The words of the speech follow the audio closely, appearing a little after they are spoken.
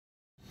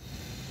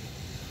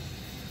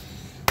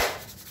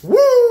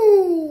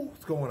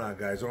going on,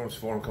 guys? Orms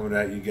Forum coming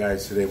at you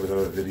guys today with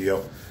another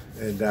video.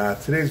 And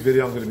today's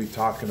video I'm going to be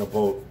talking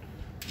about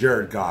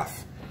Jared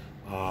Goff,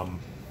 our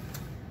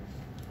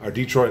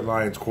Detroit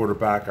Lions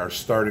quarterback, our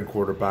starting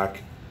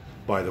quarterback.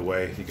 By the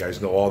way, you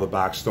guys know all the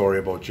backstory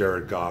about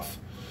Jared Goff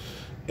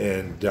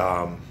and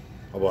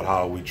about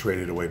how we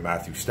traded away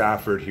Matthew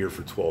Stafford here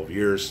for 12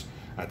 years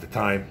at the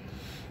time,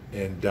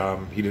 and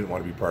he didn't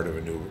want to be part of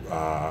a new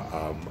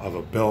of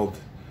a build,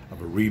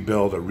 of a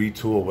rebuild, a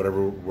retool,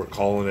 whatever we're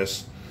calling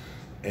this.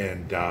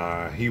 And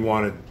he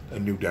wanted a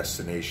new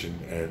destination,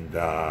 and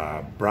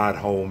Brad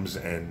Holmes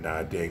and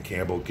Dan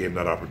Campbell gave him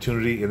that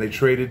opportunity, and they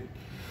traded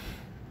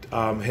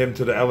him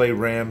to the LA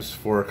Rams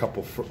for a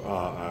couple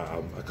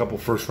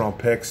first-round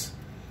picks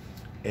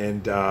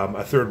and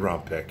a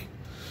third-round pick.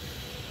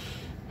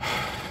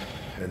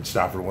 And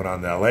Stafford went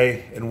on to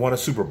LA and won a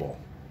Super Bowl.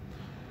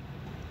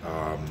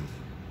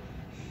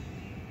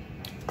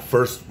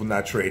 First, when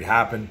that trade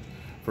happened,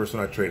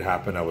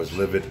 I was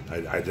livid.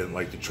 I didn't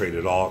like the trade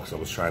at all because I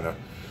was trying to.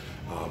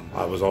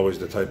 I was always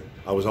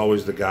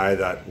the guy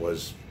that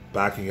was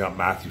backing up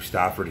Matthew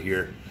Stafford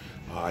here.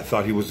 I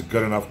thought he was a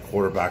good enough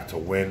quarterback to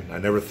win. I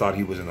never thought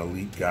he was an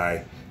elite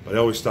guy, but I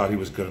always thought he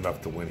was good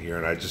enough to win here.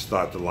 And I just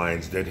thought the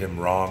Lions did him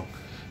wrong,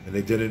 and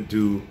they didn't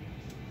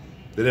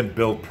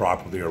build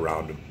properly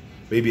around him.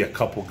 Maybe a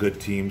couple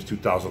good teams.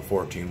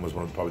 2014 was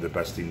probably the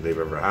best team they've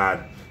ever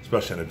had,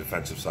 especially on the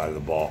defensive side of the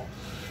ball.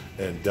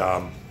 And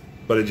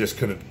but it just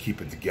couldn't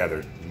keep it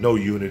together. No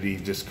unity.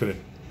 Just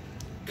couldn't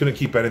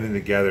keep anything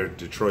together.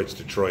 Detroit's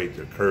Detroit.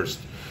 They're cursed.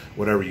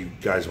 Whatever you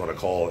guys want to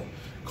call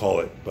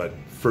it. But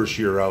first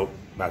year out,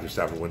 Matthew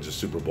Stafford wins a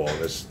Super Bowl.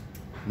 That's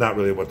not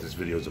really what this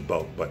video is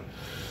about. But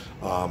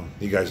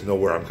you guys know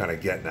where I'm kind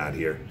of getting at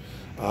here.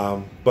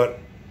 But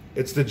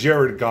it's the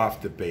Jared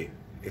Goff debate.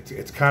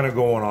 It's kind of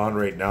going on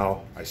right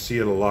now. I see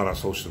it a lot on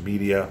social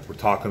media. We're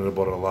talking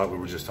about it a lot. We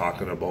were just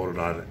talking about it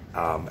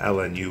on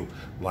LNU,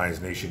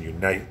 Lions Nation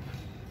Unite,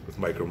 with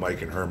Mike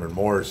and Herman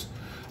Moore's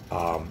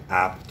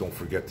app. Don't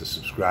forget to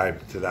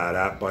subscribe to that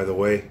app, by the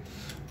way.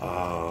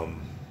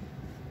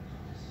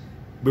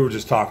 We were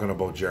just talking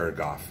about Jared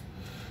Goff,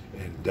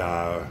 and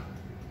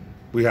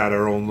we had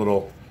our own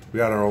little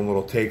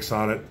takes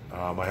on it.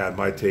 I had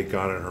my take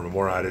on it. Herman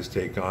Moore had his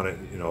take on it.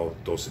 You know,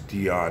 Dose of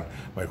Dion,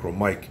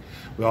 Mike.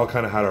 We all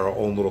kind of had our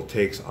own little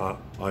takes on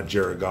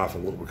Jared Goff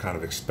and what we're kind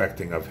of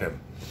expecting of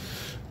him.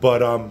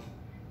 But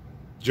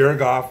Jared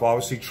Goff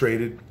obviously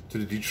traded to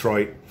the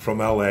Detroit from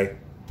LA.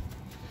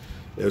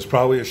 It was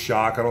probably a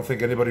shock. I don't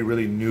think anybody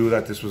really knew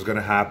that this was going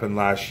to happen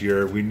last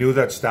year. We knew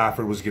that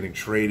Stafford was getting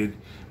traded.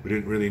 We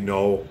didn't really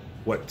know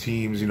what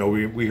teams. You know,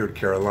 we heard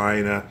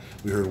Carolina,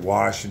 we heard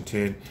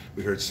Washington,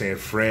 we heard San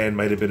Fran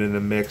might have been in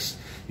the mix.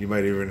 You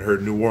might have even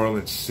heard New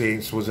Orleans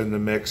Saints was in the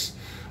mix.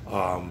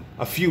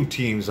 A few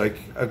teams, like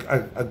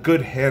a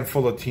good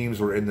handful of teams,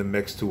 were in the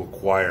mix to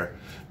acquire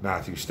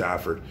Matthew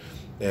Stafford.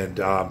 And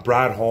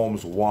Brad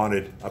Holmes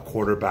wanted a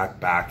quarterback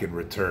back in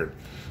return.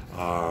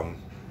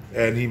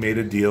 And he made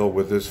a deal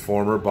with his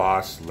former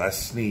boss, Les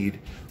Snead,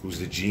 who's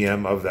the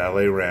GM of the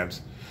LA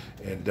Rams.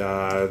 And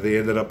they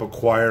ended up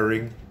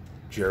acquiring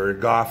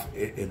Jared Goff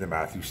in the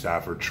Matthew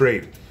Stafford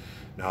trade.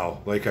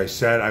 Now, like I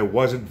said, I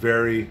wasn't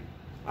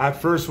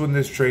at first when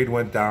this trade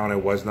went down, I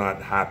was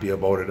not happy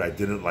about it. I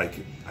didn't like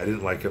it. I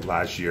didn't like it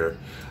last year.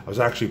 I was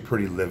actually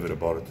pretty livid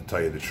about it, to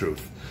tell you the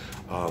truth.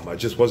 I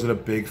just wasn't a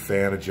big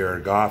fan of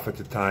Jared Goff at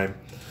the time.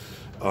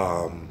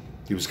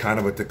 He was kind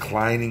of a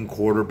declining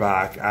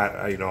quarterback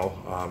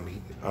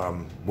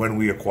when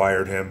we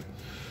acquired him.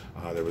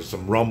 There was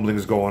some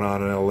rumblings going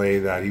on in LA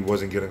that he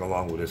wasn't getting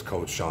along with his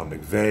coach, Sean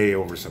McVay,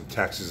 over some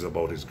texts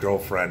about his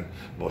girlfriend,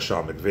 well,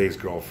 Sean McVay's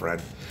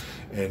girlfriend.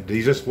 And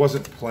he just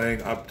wasn't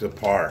playing up to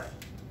par,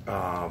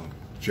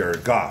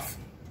 Jared Goff.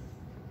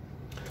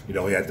 You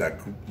know,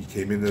 he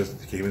came in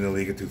the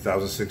league in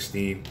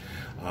 2016,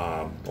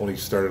 only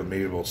started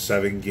maybe about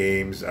 7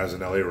 games as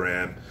an LA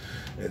Ram,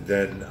 and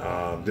then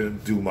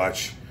didn't do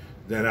much.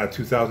 Then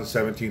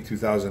 2017,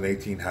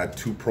 2018 had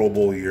 2 Pro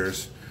Bowl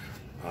years.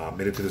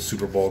 Made it to the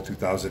Super Bowl in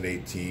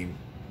 2018.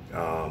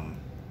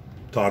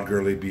 Todd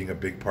Gurley being a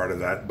big part of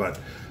that. But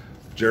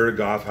Jared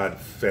Goff had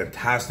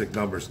fantastic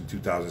numbers in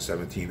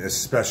 2017,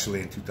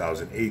 especially in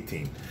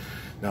 2018.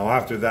 Now,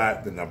 after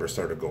that, the numbers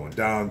started going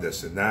down,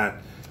 this and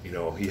that. You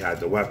know, he had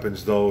the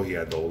weapons, though. He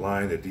had the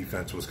line. The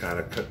defense was kind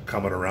of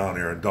coming around.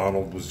 Aaron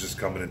Donald was just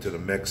coming into the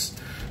mix,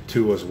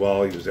 too, as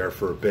well. He was there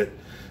for a bit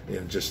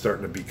and just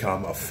starting to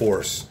become a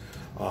force,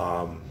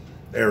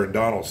 Aaron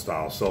Donald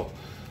style. So,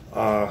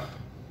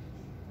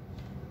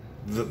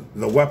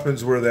 the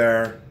weapons were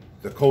there,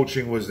 the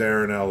coaching was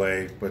there in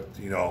LA, but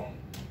you know,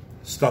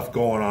 stuff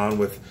going on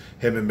with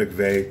him and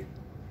McVay.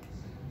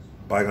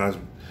 Bygones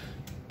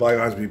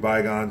be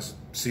bygones.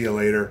 See you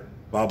later.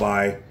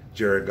 Bye-bye,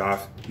 Jared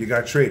Goff. You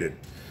got traded.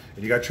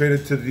 And you got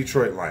traded to the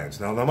Detroit Lions.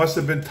 Now, that must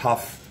have been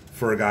tough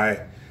for a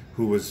guy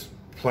who was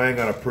playing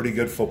on a pretty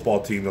good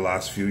football team the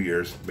last few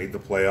years, made the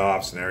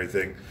playoffs and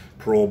everything,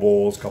 Pro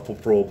Bowls, couple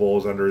Pro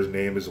Bowls under his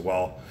name as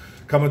well,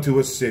 coming to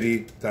a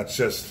city that's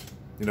just,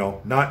 you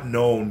know, not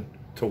known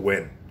to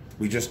win.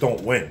 We just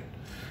don't win.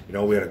 You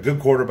know, we had a good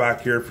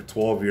quarterback here for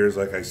 12 years,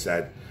 like I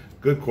said.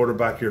 Good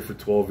quarterback here for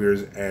 12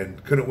 years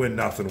and couldn't win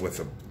nothing with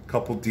him. A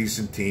couple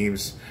decent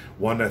teams.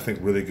 One, I think,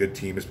 really good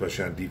team,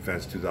 especially on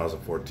defense,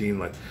 2014,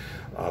 like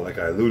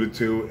I alluded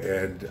to.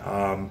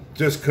 And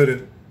just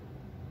couldn't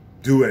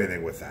do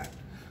anything with that.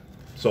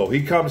 So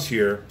he comes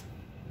here.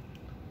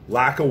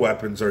 Lack of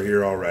weapons are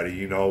here already.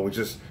 You know,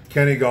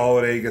 Kenny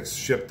Golladay gets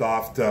shipped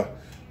off to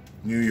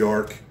New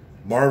York.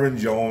 Marvin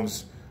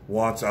Jones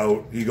wants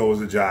out. He goes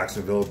to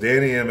Jacksonville.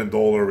 Danny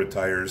Amendola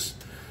retires.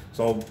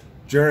 So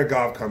Jared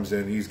Goff comes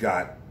in. He's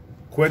got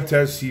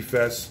Quintez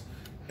Cephas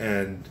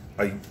and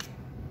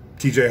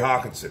T.J.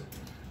 Hawkinson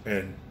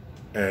and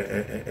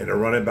a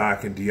running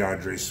back in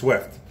DeAndre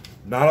Swift.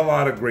 Not a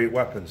lot of great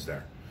weapons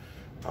there.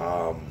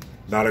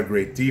 Not a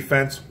great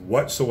defense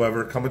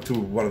whatsoever. Coming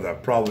to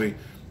probably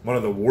one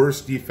of the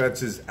worst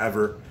defenses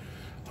ever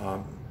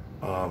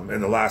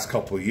in the last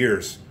couple of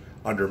years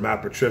under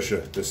Matt Patricia,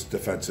 this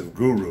defensive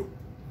guru.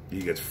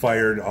 He gets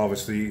fired,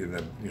 obviously, and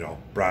then, you know,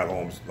 Brad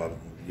Holmes,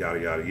 yada,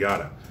 yada,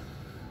 yada.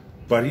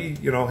 But he,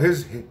 you know,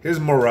 his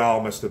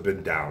morale must have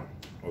been down,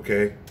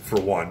 okay,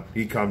 for one.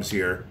 He comes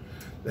here,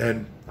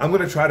 and I'm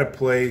going to try to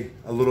play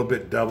a little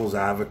bit devil's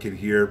advocate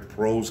here,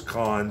 pros,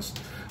 cons.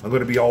 I'm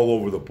going to be all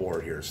over the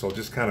board here, so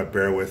just kind of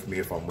bear with me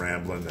if I'm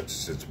rambling.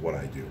 It's what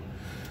I do.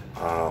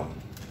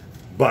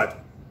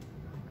 But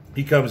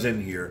he comes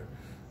in here.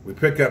 We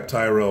pick up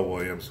Tyrell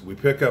Williams. We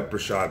pick up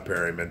Brashad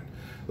Perryman.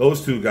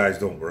 Those two guys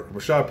don't work.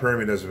 Brashad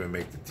Perryman doesn't even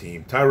make the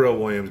team. Tyrell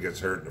Williams gets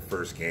hurt in the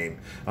first game.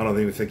 I don't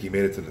even think he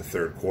made it to the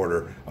third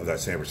quarter of that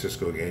San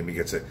Francisco game. He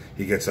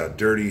gets a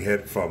dirty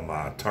hit from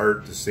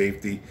Tart to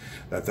safety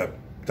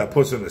that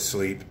puts him to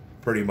sleep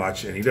pretty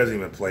much, and he doesn't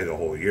even play the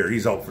whole year.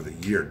 He's out for the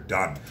year,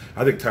 done.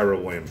 I think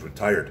Tyrell Williams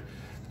retired,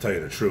 to tell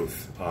you the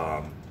truth.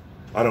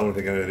 I don't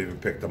think anyone even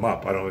picked him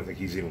up. I don't think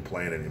he's even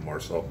playing anymore,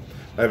 so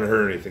I haven't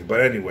heard anything.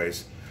 But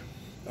anyways,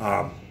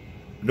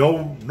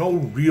 no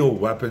real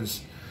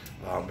weapons.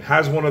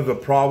 Has one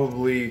of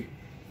probably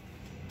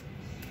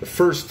the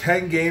first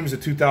 10 games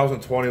of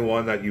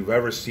 2021 that you've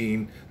ever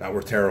seen that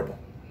were terrible.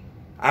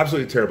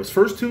 Absolutely terrible. His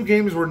first two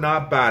games were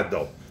not bad,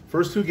 though.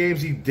 First two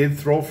games he did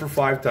throw for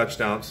 5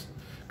 touchdowns,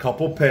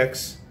 couple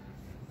picks,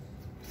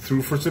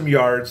 threw for some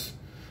yards.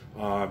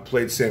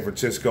 Played San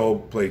Francisco,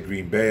 played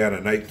Green Bay on a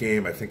night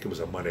game. I think it was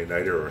a Monday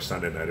nighter or a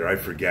Sunday nighter. I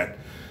forget.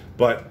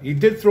 But he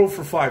did throw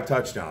for 5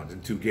 touchdowns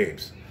in 2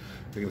 games.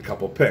 I think a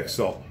couple picks.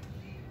 So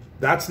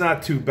that's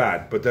not too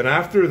bad. But then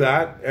after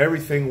that,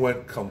 everything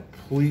went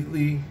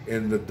completely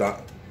in the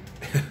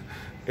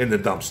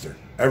dumpster.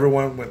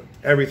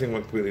 Everything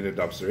went completely in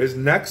the dumpster. His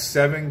next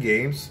 7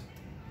 games,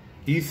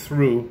 he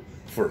threw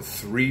for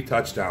 3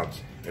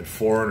 touchdowns and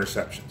 4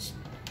 interceptions.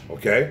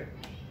 Okay?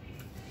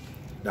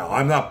 Now,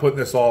 I'm not putting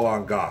this all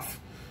on Goff.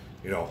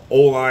 You know,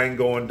 O-line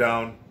going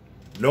down,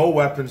 no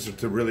weapons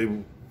to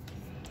really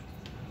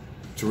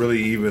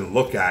even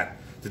look at,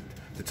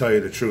 to tell you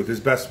the truth.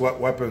 His best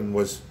weapon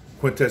was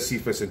Quintez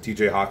Cephas and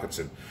T.J.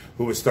 Hawkinson,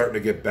 who was starting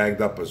to get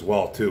banged up as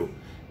well, too.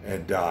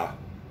 And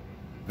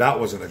that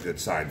wasn't a good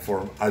sign for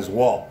him as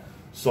well.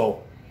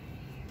 So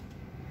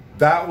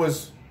that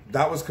was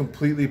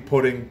completely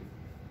putting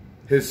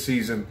his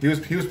season. He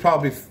was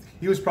probably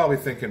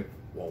thinking,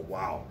 well,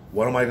 wow,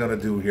 what am I going to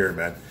do here,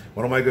 man?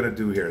 What am I going to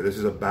do here? This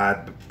is a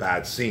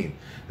bad scene.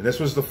 And this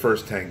was the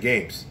first 10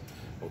 games,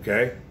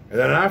 okay? And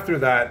then after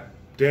that,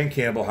 Dan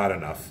Campbell had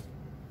enough.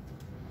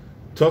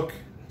 Took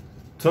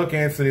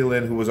Anthony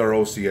Lynn, who was our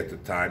OC at the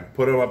time,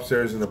 put him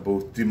upstairs in the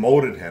booth,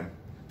 demoted him,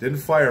 didn't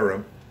fire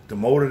him,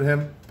 demoted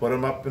him, put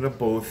him up in a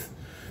booth,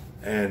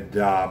 and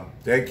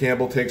Dan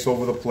Campbell takes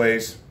over the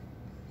place.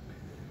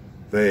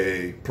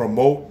 They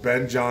promote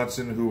Ben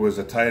Johnson, who was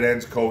a tight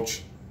ends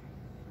coach,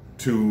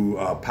 to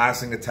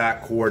passing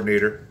attack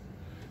coordinator.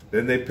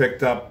 Then they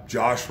picked up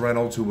Josh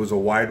Reynolds, who was a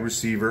wide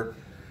receiver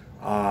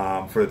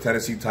for the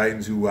Tennessee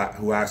Titans, who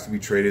asked to be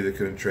traded. They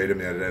couldn't trade him.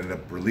 They ended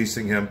up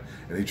releasing him,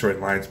 and the Detroit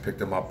Lions picked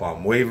him up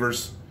on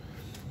waivers.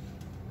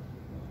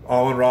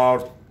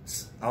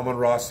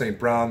 Amon-Ra St.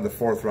 Brown, the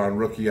 4th-round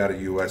rookie out of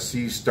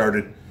USC,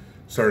 started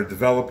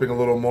developing a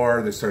little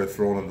more. They started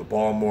throwing him the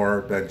ball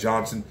more. Ben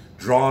Johnson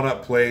drawing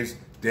up plays.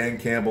 Dan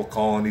Campbell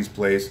calling these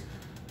plays.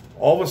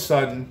 All of a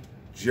sudden,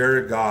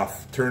 Jared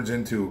Goff turns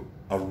into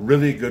a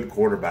really good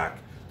quarterback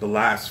the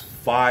last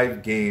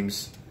 5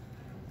 games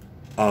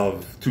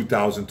of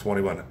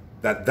 2021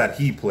 that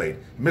he played.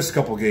 He missed a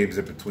couple games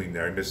in between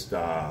there. He missed,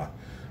 I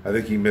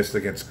think he missed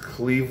against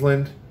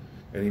Cleveland,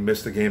 and he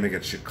missed a game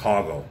against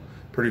Chicago.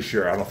 Pretty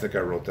sure. I don't think I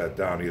wrote that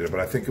down either,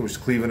 but I think it was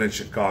Cleveland and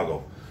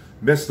Chicago.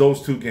 Missed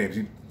those 2 games.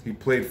 He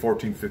played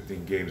 14,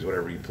 15 games,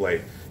 whatever he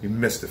played. He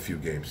missed a few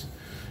games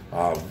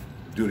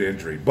due to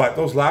injury. But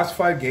those last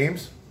 5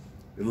 games,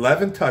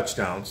 11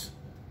 touchdowns,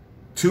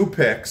 2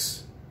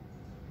 picks,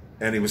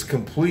 and he was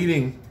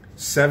completing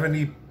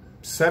 70%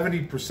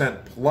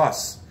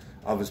 plus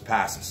of his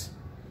passes.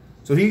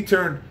 So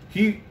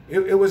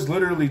it was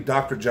literally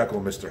Dr. Jekyll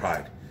and Mr.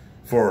 Hyde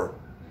for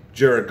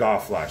Jared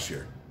Goff last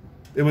year.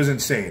 It was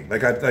insane.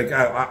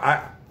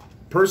 I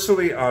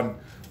personally, from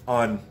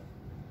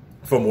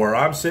where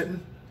I'm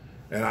sitting,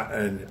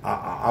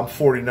 I'm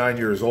 49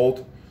 years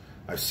old.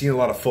 I've seen a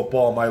lot of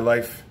football in my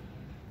life.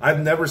 I've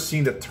never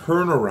seen a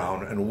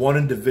turnaround in one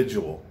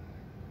individual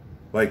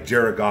like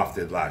Jared Goff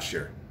did last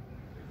year.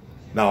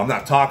 Now, I'm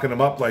not talking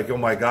him up like, oh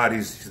my God,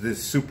 he's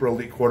this super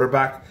elite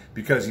quarterback,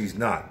 because he's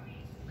not.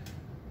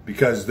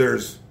 Because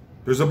there's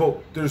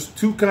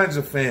two kinds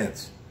of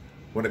fans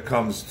when it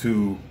comes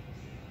to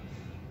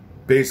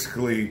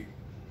basically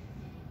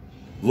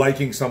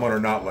liking someone or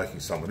not liking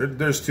someone.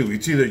 There's two.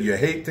 It's either you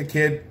hate the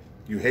kid,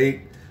 you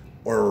hate,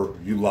 or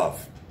you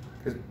love.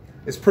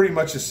 It's pretty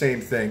much the same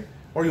thing.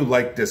 Or you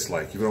like,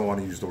 dislike. You don't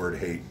want to use the word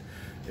hate,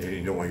 and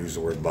you don't want to use the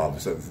word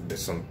love. So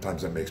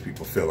sometimes that makes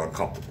people feel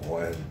uncomfortable,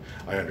 and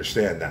I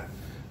understand that.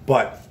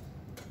 But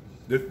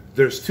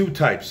there's two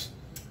types.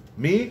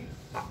 Me,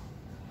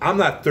 I'm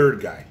that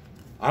third guy.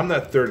 I'm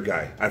that third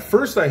guy. At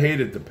first, I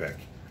hated the pick.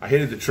 I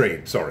hated the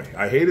trade. Sorry,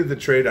 I hated the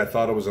trade. I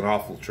thought it was an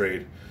awful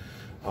trade.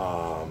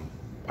 I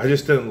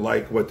just didn't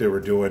like what they were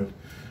doing,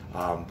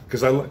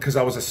 because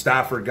I was a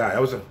Stafford guy.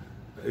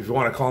 If you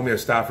want to call me a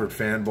Stafford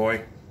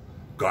fanboy,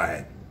 go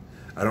ahead.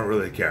 I don't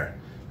really care,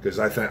 because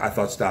I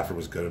thought Stafford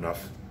was good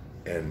enough,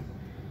 and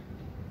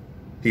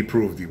he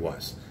proved he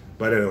was.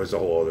 But it was a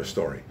whole other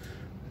story.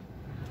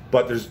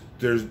 But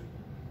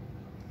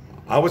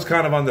I was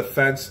kind of on the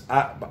fence.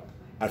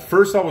 At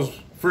first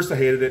I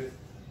hated it.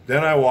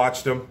 Then I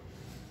watched him,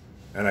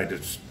 and I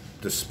just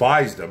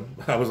despised him.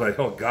 I was like,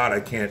 oh God,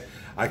 I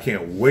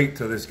can't wait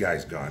till this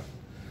guy's gone.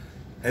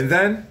 And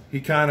then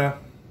he kind of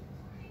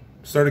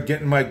started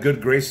getting my good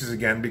graces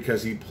again,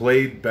 because he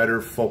played better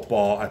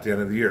football at the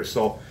end of the year.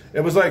 So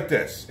it was like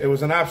this. It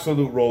was an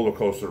absolute roller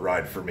coaster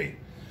ride for me.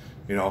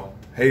 You know,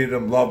 hated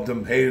him, loved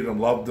him, hated him,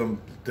 loved him,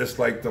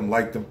 disliked him,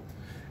 liked him.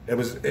 It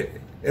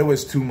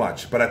was too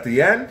much. But at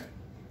the end,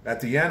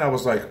 I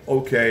was like,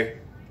 okay,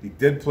 he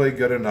did play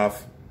good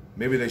enough.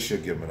 Maybe they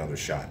should give him another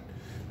shot.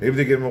 Maybe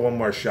they give him one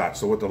more shot.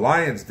 So what the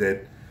Lions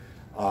did,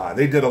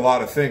 they did a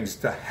lot of things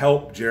to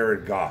help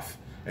Jared Goff.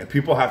 And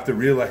people have to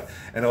realize,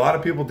 and a lot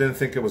of people didn't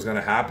think it was going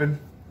to happen.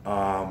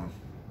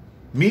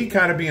 Me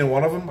kind of being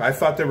one of them, I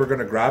thought they were going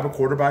to grab a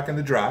quarterback in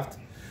the draft.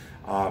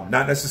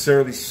 Not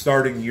necessarily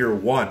starting year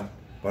one,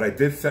 but I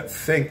did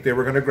think they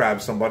were going to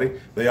grab somebody.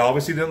 They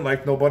obviously didn't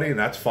like nobody, and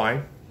that's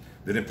fine.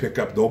 They didn't pick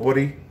up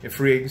nobody in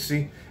free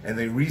agency, and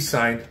they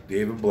re-signed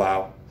David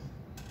Blau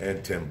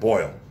and Tim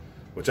Boyle,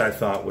 which I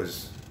thought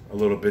was a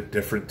little bit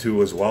different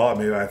too as well. I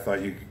mean, I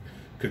thought you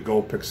could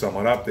go pick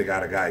someone up. They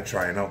got a guy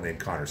trying out named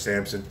Connor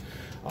Sampson.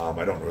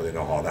 I don't really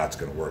know how that's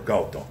going to work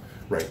out, though,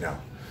 right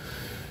now.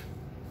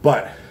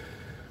 But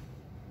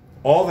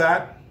all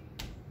that,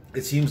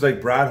 it seems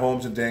like Brad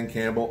Holmes and Dan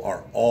Campbell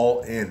are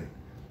all in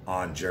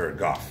on Jared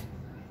Goff.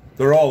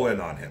 They're all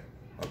in on him,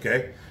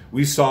 okay?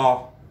 We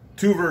saw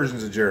two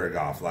versions of Jared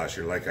Goff last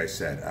year, like I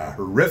said. A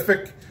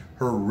horrific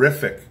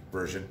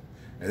version.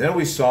 And then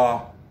we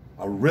saw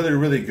a really,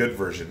 really good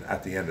version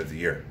at the end of the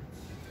year.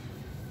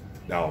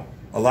 Now,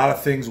 a lot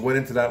of things went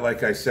into that,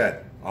 like I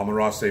said.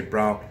 Amon-Ra St.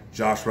 Brown,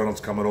 Josh Reynolds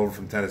coming over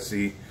from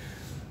Tennessee,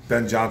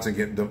 Ben Johnson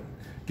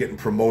getting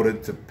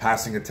promoted to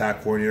passing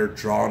attack coordinator,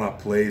 drawing up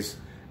plays,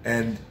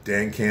 and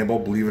Dan Campbell,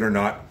 believe it or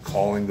not,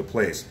 calling the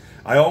plays.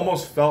 I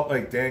almost felt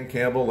like Dan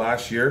Campbell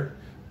last year,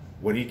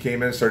 when he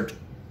came in and started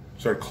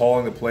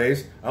calling the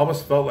plays, I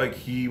almost felt like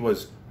he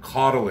was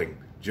coddling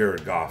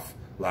Jared Goff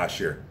last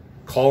year,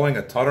 calling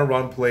a ton of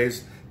run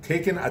plays,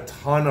 taking a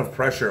ton of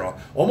pressure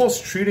off,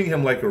 almost treating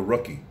him like a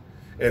rookie.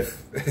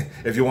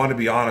 If you want to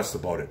be honest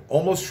about it,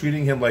 almost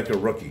treating him like a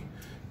rookie,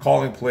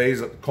 calling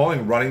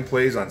running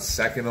plays on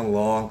 2nd and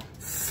long,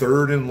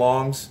 3rd and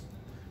longs,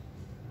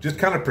 just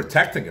kind of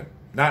protecting him,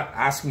 not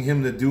asking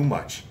him to do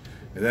much.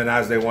 And then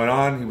as they went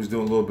on, he was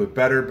doing a little bit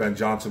better. Ben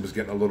Johnson was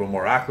getting a little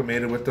more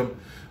acclimated with them.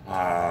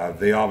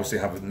 They obviously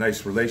have a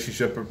nice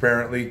relationship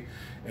apparently,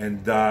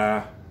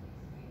 and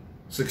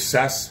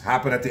success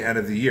happened at the end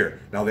of the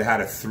year. Now they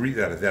had a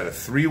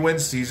 3-win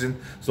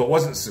season, so it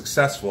wasn't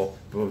successful,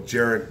 but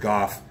Jared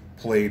Goff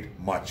played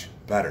much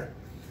better.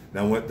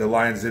 Now what the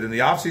Lions did in the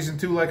offseason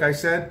too, like I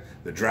said,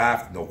 the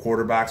draft, no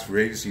quarterbacks,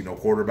 free agency, no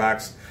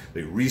quarterbacks.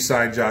 They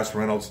re-signed Josh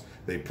Reynolds.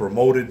 They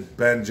promoted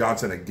Ben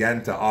Johnson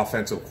again to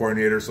offensive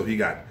coordinator, so he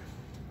got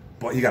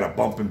a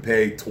bump in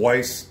pay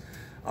twice.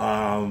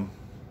 Well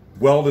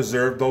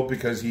deserved though,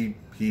 because he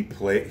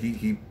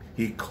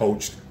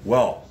coached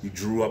well. He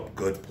drew up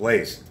good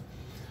plays.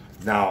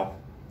 Now,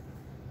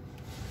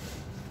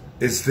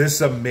 is this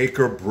a make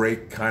or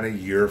break kind of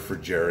year for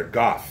Jared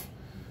Goff?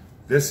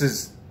 This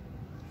is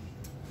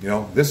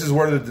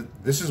where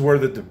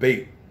the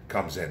debate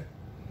comes in.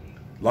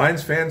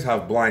 Lions fans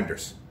have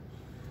blinders.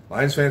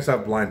 Lions fans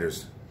have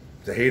blinders.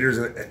 The haters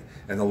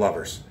and the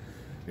lovers.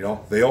 You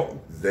know,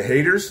 the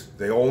haters,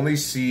 they only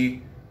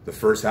see the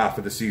first half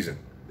of the season.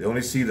 They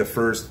only see the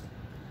first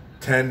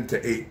 10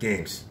 to 8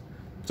 games.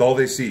 That's all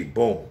they see.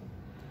 Boom.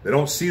 They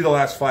don't see the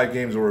last 5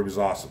 games where it was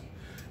awesome.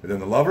 And then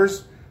the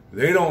lovers,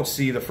 they don't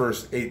see the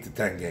first 8 to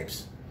 10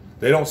 games.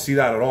 They don't see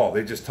that at all.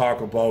 They just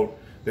talk about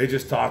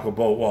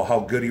well, how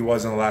good he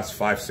was in the last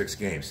 5-6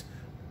 games.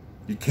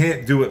 You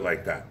can't do it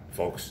like that,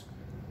 folks.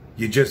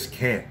 You just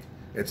can't.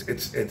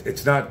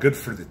 It's not good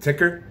for the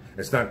ticker.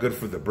 It's not good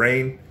for the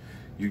brain.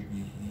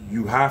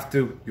 You have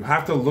to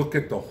look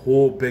at the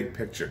whole big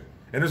picture.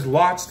 And there's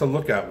lots to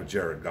look at with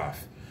Jared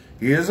Goff.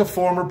 He is a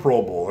former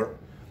Pro Bowler.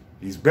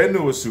 He's been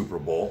to a Super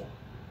Bowl.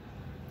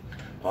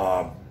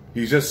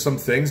 He's just, some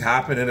things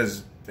happen in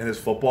his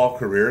football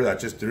career that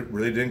just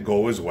really didn't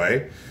go his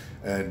way.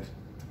 And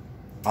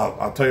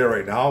I'll tell you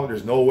right now,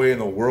 there's no way in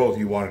the world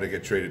he wanted to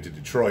get traded to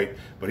Detroit.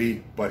 But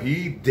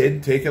he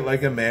did take it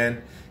like a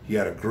man. He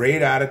had a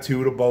great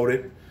attitude about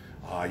it.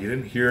 You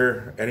didn't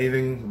hear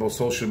anything about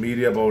social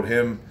media about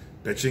him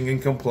bitching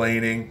and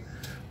complaining.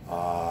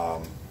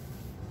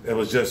 It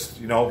was just,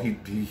 he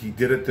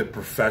did it the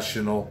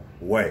professional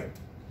way.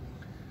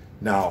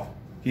 Now,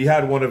 he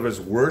had one of his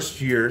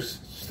worst years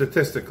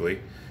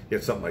statistically. He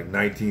had something like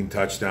 19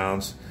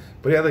 touchdowns,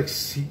 but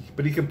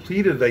he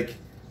completed like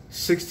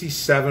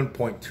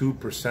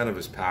 67.2% of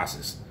his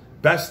passes.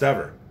 Best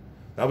ever.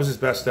 That was his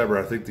best ever.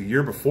 I think the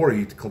year before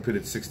he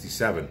completed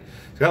 67.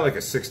 He's got like a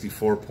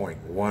 64.1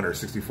 or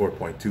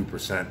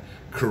 64.2%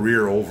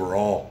 career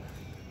overall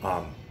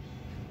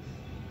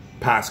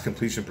pass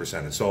completion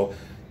percentage. So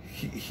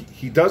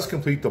he does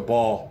complete the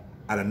ball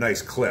at a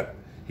nice clip.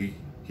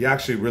 He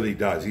actually really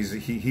does. He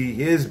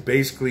is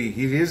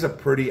a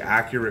pretty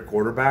accurate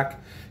quarterback.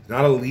 He's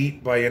not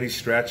elite by any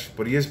stretch,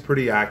 but he is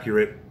pretty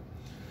accurate.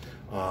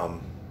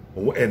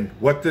 And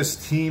what this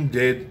team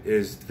did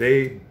is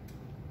they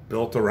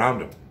built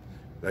around him.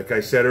 Like I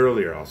said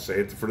earlier, I'll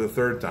say it for the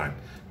third time.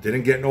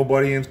 Didn't get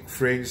nobody in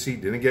free agency.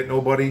 Didn't get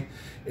nobody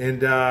in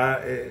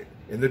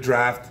the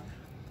draft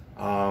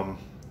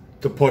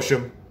to push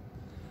him.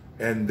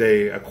 And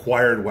they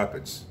acquired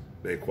weapons.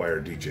 They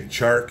acquired DJ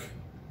Chark,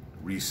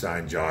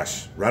 re-signed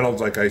Josh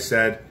Reynolds, like I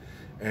said,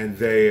 and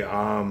they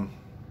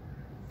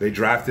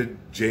drafted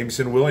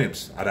Jameson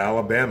Williams out of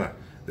Alabama,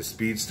 the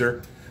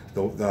speedster,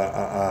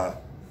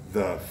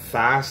 the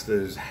fast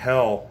as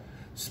hell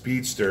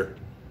speedster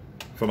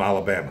from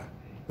Alabama,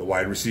 the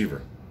wide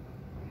receiver.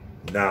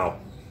 Now,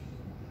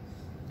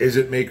 is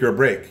it make or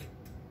break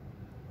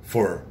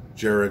for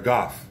Jared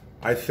Goff?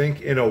 I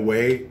think in a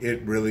way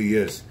it really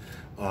is.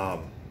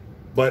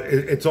 But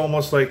it's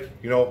almost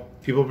like,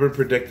 people have been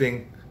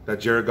predicting that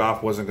Jared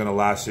Goff wasn't going to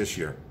last this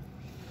year.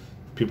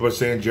 People are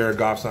saying Jared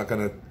Goff's not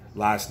going to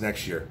last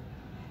next year.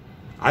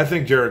 I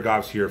think Jared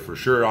Goff's here for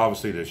sure,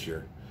 obviously this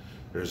year.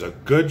 There's a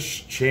good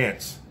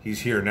chance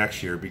he's here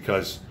next year,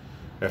 because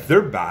if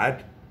they're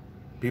bad,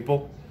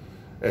 people,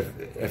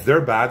 if they're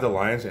bad, the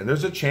Lions, and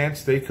there's a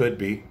chance they could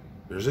be.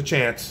 There's a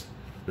chance.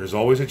 There's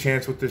always a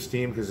chance with this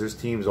team, because this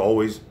team's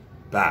always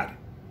bad.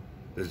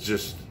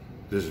 It's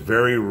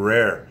very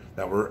rare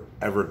that we're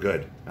ever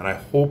good. And I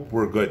hope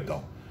we're good,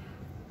 though.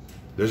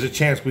 There's a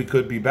chance we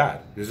could be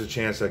bad. There's a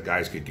chance that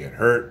guys could get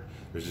hurt.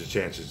 There's a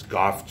chance that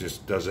Goff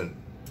just doesn't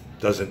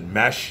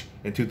mesh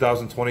in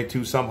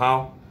 2022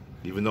 somehow,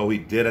 even though he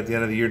did at the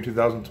end of the year in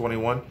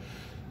 2021.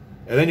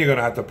 And then you're going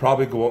to have to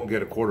probably go out and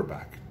get a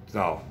quarterback.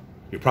 Now,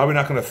 you're probably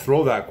not going to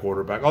throw that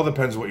quarterback. All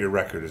depends what your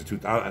record is.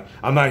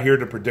 I'm not here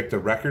to predict a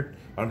record.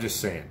 I'm just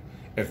saying,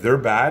 if they're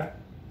bad,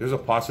 there's a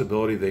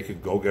possibility they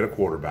could go get a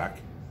quarterback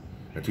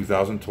in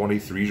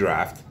 2023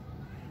 draft.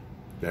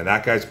 Then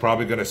that guy's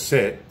probably going to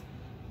sit.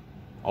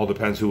 All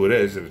depends who it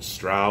is. If it's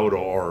Stroud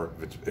or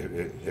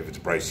if it's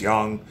Bryce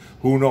Young,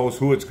 who knows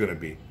who it's going to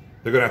be.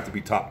 They're going to have to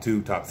be top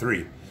 2, top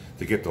 3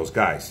 to get those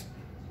guys.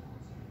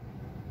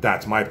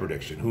 That's my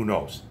prediction. Who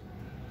knows?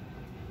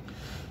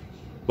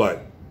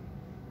 But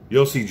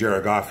you'll see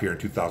Jared Goff here in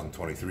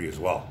 2023 as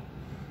well.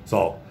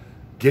 So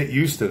get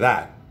used to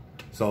that.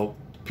 So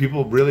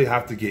people really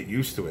have to get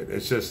used to it.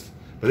 It's just,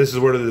 but this is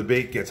where the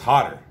debate gets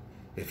hotter.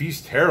 If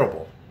he's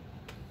terrible,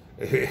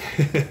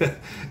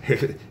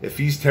 if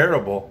he's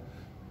terrible,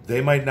 they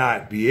might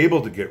not be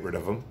able to get rid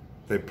of him.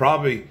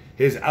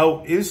 His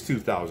out is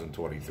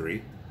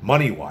 2023,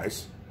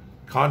 money-wise,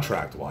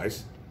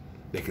 contract-wise.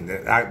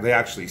 They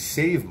actually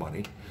save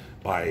money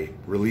by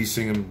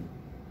releasing him,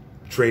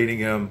 trading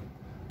him,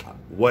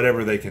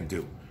 whatever they can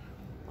do.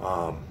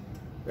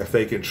 If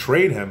they can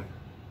trade him,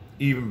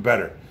 even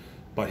better.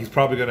 But he's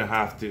probably going to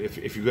have to,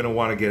 if you're going to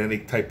want to get any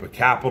type of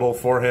capital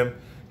for him,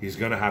 he's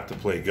going to have to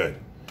play good.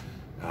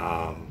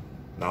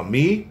 Now,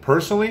 me,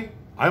 personally,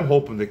 I'm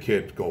hoping the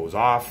kid goes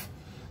off.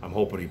 I'm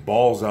hoping he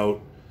balls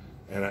out.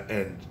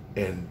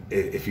 And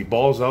if he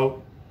balls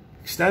out,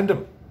 extend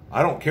him.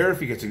 I don't care if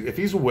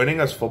he's winning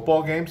us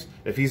football games,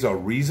 if he's a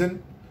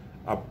reason,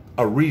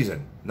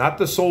 not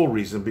the sole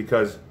reason,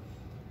 because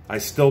I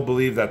still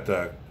believe that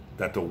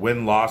the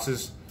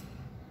win-losses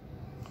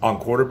on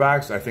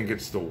quarterbacks, I think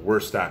it's the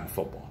worst stat in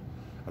football.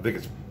 I think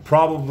it's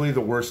probably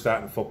the worst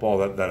stat in football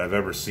that I've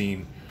ever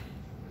seen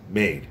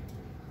made.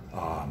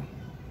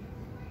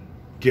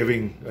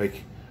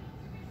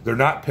 They're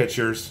not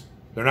pitchers.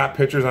 They're not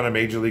pitchers on a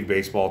Major League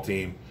Baseball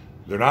team.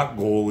 They're not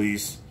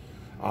goalies.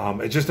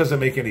 It just doesn't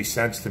make any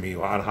sense to me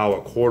on how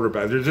a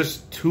quarterback, there's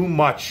just too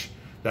much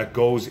that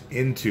goes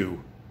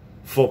into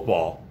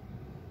football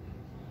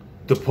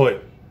to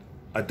put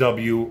a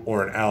W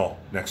or an L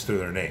next to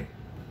their name.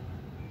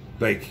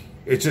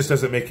 It just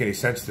doesn't make any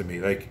sense to me.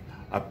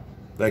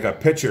 like a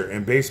pitcher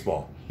in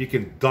baseball. He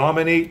can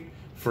dominate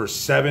for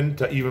 7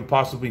 to even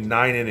possibly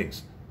 9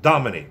 innings.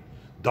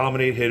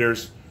 Dominate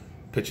hitters,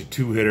 pitch a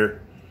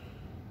 2-hitter,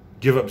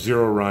 give up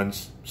 0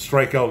 runs,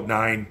 strike out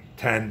 9,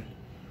 10,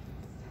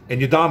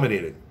 and you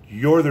dominated.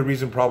 You're the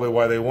reason probably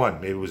why they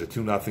won. Maybe it was a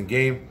 2-0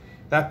 game.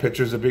 That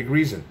pitcher's a big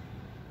reason.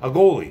 A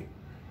goalie,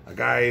 a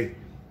guy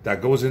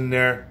that goes in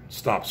there,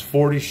 stops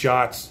 40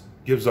 shots,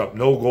 gives up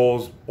no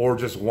goals or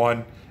just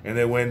 1, and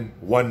they win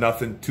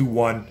 1-0,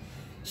 2-1,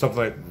 something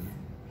like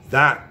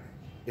that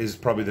is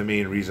probably the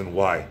main reason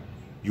why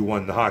you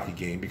won the hockey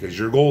game, because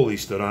your goalie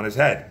stood on his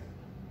head.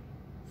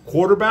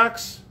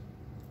 Quarterbacks,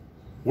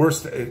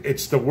 worst.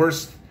 It's the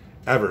worst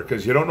ever,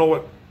 because you don't know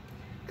what,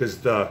 because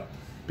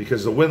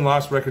the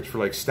win-loss records for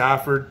like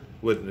Stafford,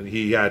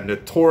 he had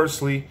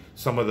notoriously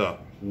some of the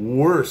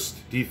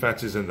worst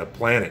defenses in the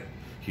planet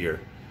here,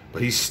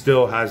 but he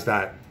still has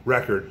that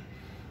record,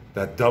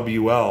 that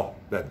WL,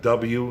 that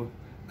W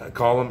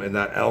column and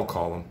that L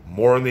column,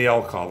 more in the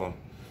L column,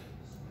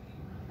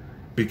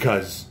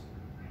 because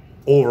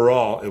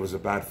overall it was a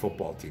bad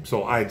football team.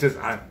 So I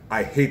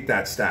hate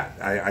that stat.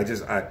 I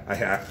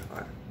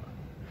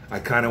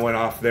kind of went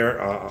off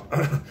there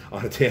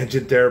on a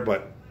tangent there,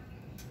 but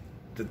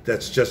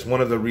that's just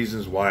one of the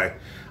reasons why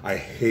I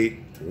hate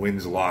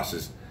wins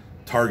losses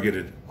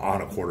targeted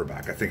on a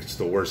quarterback. I think it's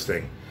the worst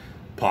thing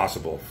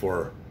possible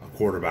for a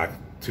quarterback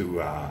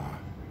to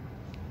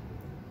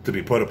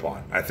be put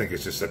upon. I think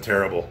it's just a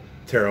terrible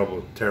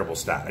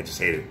stat. I just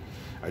hate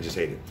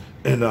it.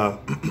 And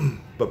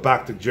but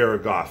back to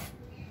Jared Goff.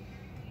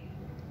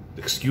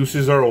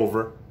 Excuses are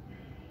over.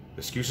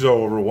 It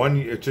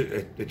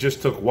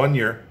just took 1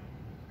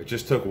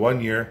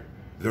 year.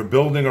 They're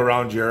building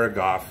around Jared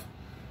Goff,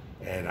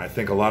 and I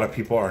think a lot of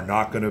people are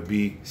not going to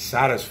be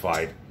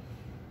satisfied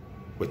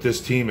with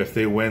this team if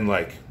they win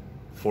like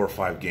 4 or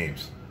 5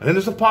 games. And then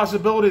there's a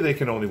possibility they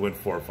can only win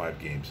 4 or 5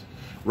 games.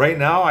 Right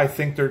now, I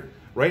think they're.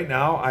 Right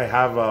now, I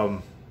have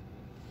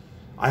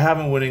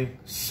them winning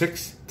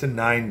 6 to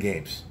 9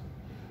 games.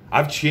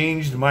 I've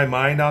changed my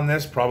mind on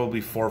this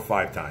probably 4 or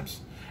 5 times,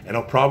 and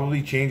I'll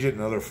probably change it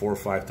another 4 or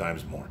 5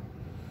 times more.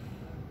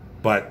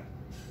 But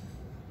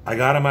I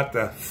got them at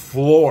the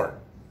floor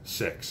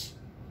 6,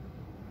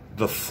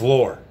 the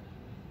floor.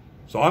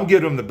 So I'm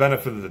giving them the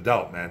benefit of the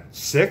doubt, man.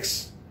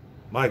 6,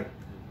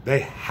 they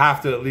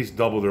have to at least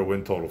double their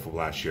win total from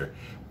last year.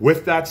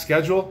 With that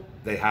schedule,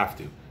 they have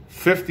to.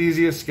 5th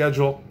easiest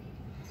schedule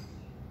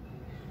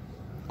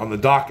on the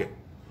docket.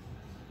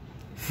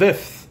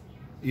 5th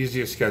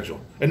easiest schedule.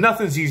 And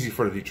nothing's easy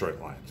for the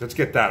Detroit Lions. Let's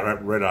get that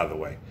right out of the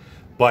way.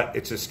 But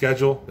it's a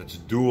schedule that's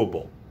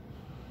doable.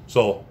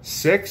 So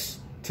 6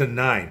 to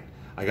 9.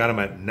 I got them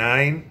at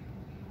 9.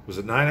 Was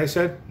it 9 I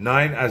said?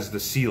 9 as the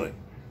ceiling.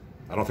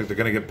 I don't think they're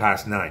going to get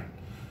past 9.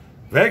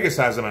 Vegas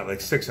has them at like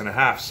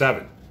 6.5,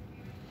 7.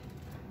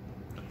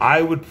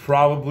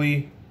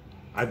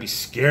 I'd be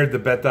scared to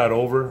bet that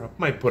over. I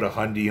might put a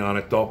hundy on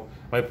it though.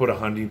 Might put a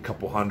hundy, a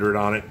couple hundred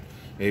on it.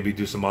 Maybe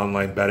do some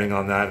online betting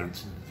on that and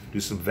do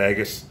some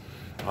Vegas.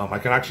 I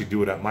can actually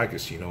do it at my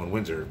casino in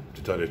Windsor,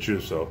 to tell you the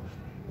truth. So,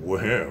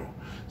 wow.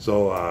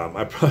 So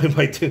I probably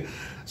might do.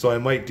 So I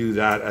might do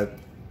that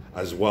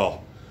as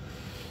well.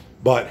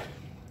 But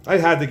I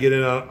had to get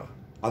in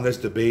on this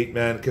debate,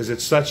 man, because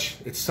it's such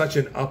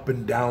an up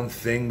and down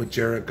thing with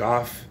Jared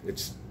Goff.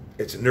 It's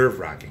nerve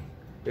wracking.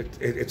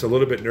 It's a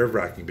little bit nerve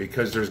wracking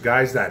because there's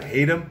guys that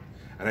hate him,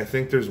 and I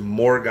think there's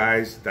more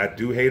guys that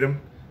do hate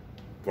him,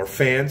 or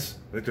fans.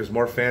 I think there's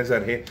more fans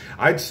that hate.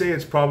 I'd say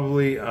it's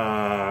probably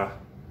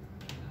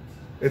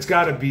it's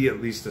got to be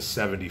at least a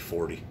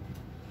 70-40.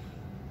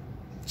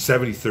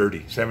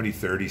 70-30,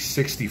 70-30,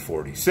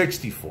 60-40,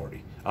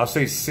 60-40. I'll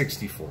say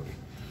 60-40.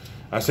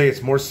 I'll say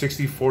it's more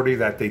 60-40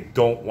 that they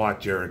don't want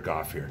Jared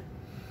Goff here.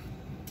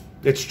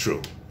 It's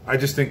true. I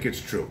just think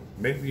it's true.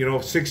 You know,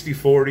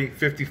 60-40,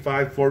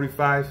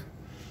 55-45,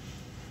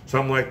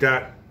 something like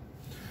that.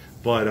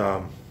 But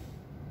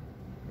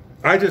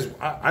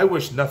I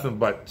wish nothing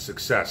but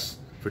success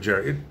for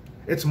Jared.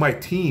 It's my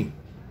team.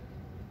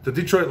 The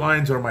Detroit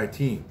Lions are my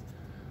team.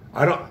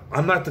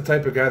 I'm not the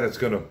type of guy that's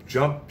going to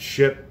jump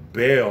ship,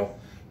 bail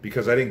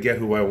because I didn't get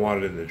who I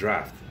wanted in the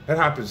draft. That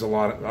happens a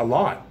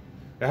lot.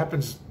 It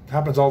happens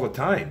all the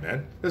time,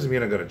 man. Doesn't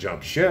mean I'm going to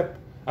jump ship.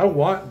 I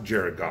want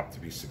Jared Goff to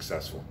be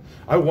successful.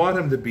 I want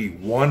him to be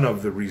one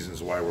of the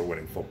reasons why we're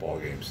winning football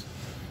games.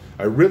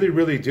 I really,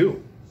 really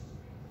do.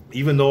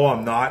 Even though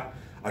I'm not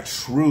a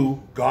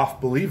true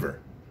Goff believer.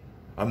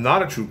 I'm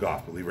not a true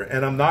Goff believer.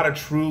 And I'm not a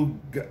true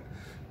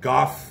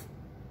Goff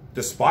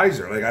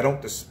despiser. Like, I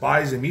don't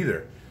despise him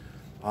either.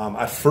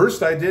 At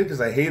first I did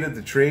because I hated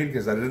the trade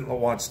because I didn't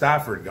want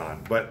Stafford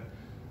gone. But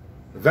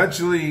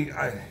eventually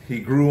he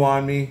grew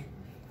on me.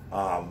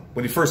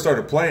 When he first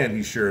started playing,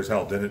 he sure as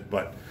hell didn't.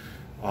 But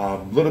a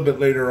little bit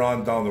later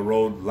on down the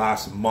road,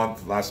 last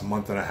month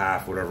and a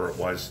half, whatever it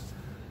was,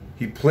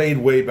 he played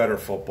way better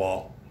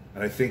football.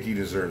 And I think he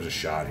deserves a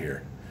shot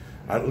here.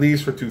 At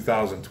least for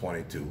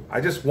 2022.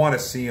 I just want to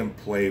see him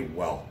play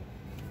well.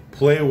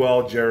 Play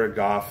well, Jared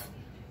Goff.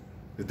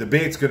 the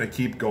debate's going to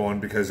keep going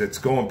because it's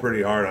going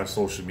pretty hard on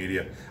social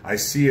media. I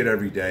see it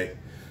every day.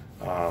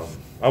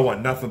 I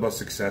want nothing but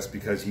success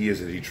because he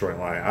is a Detroit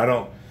Lion. I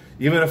don't,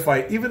 even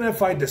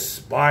if I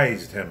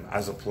despised him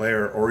as a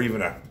player or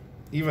even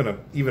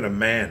a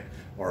man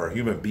or a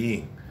human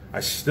being,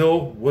 I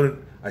still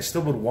would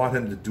want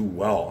him to do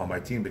well on my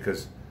team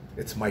because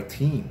it's my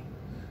team.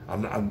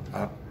 I'm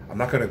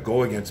not going to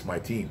go against my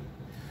team.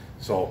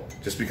 So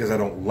just because I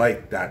don't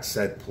like that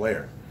said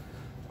player.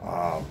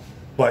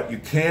 But you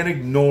can't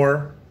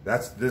ignore,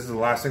 this is the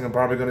last thing I'm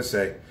probably going to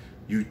say,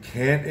 you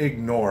can't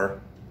ignore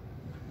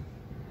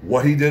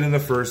what he did in the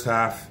first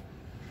half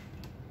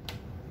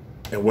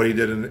and what he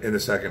did in the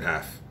second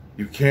half.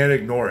 You can't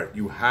ignore it.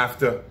 You have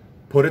to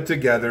put it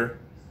together,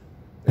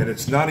 and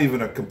it's not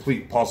even a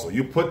complete puzzle.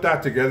 You put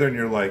that together and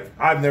you're like,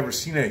 I've never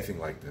seen anything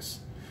like this.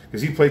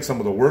 Because he played some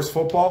of the worst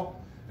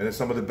football and then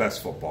some of the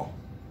best football.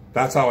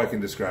 That's how I can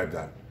describe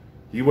that.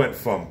 He went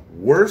from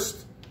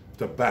worst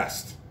to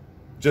best,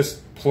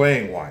 just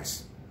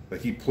playing-wise.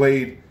 Like, he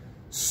played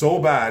so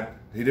bad,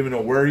 he didn't even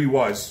know where he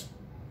was.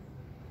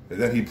 And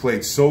then he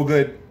played so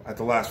good at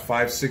the last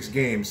 5-6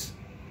 games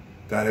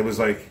that it was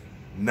like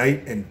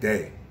night and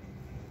day.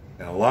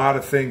 And a lot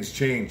of things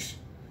changed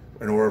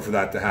in order for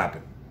that to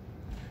happen.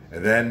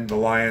 And then the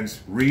Lions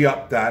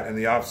re-upped that in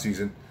the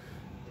offseason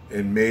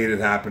and made it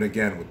happen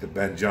again with the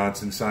Ben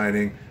Johnson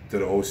signing to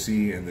the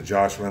OC and the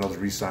Josh Reynolds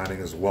re-signing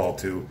as well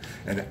too,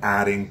 and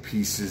adding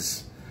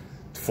pieces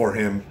for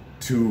him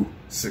to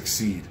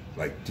succeed,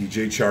 like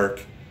DJ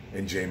Chark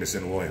and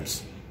Jamison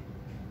Williams.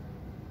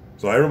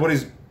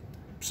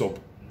 So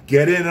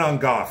get in on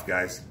Goff,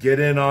 guys. Get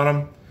in on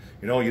him.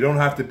 You know, you don't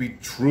have to be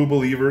true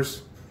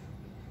believers,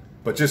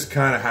 but just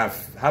kind of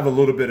have a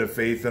little bit of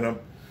faith in him.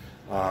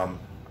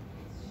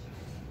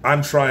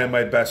 I'm trying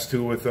my best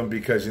too with him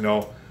because, you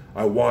know,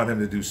 I want him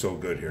to do so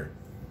good here.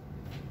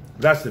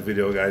 That's the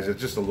video, guys. It's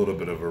just a little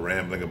bit of a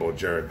rambling about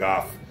Jared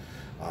Goff.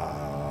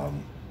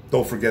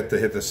 Don't forget to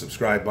hit the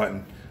subscribe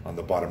button on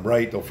the bottom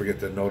right. Don't forget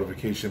the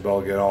notification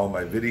bell to get all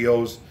my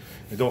videos.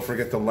 And don't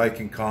forget to like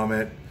and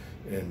comment.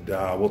 And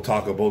we'll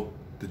talk about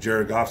the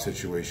Jared Goff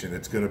situation.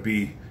 It's gonna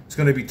be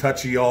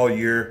touchy all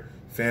year.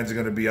 Fans are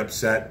gonna be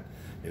upset.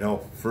 You know,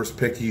 first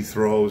pick he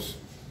throws.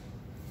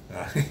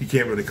 You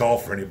can't really call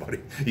for anybody.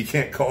 You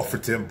can't call for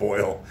Tim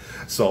Boyle.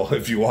 So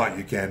if you want,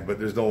 you can, but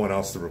there's no one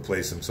else to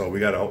replace him. So we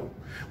gotta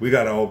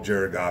hope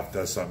Jared Goff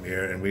does something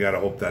here, and we gotta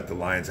hope that the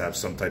Lions have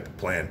some type of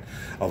plan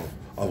of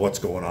what's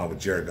going on with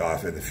Jared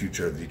Goff and the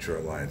future of the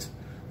Detroit Lions.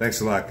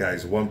 Thanks a lot,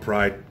 guys. One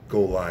pride,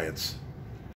 go Lions.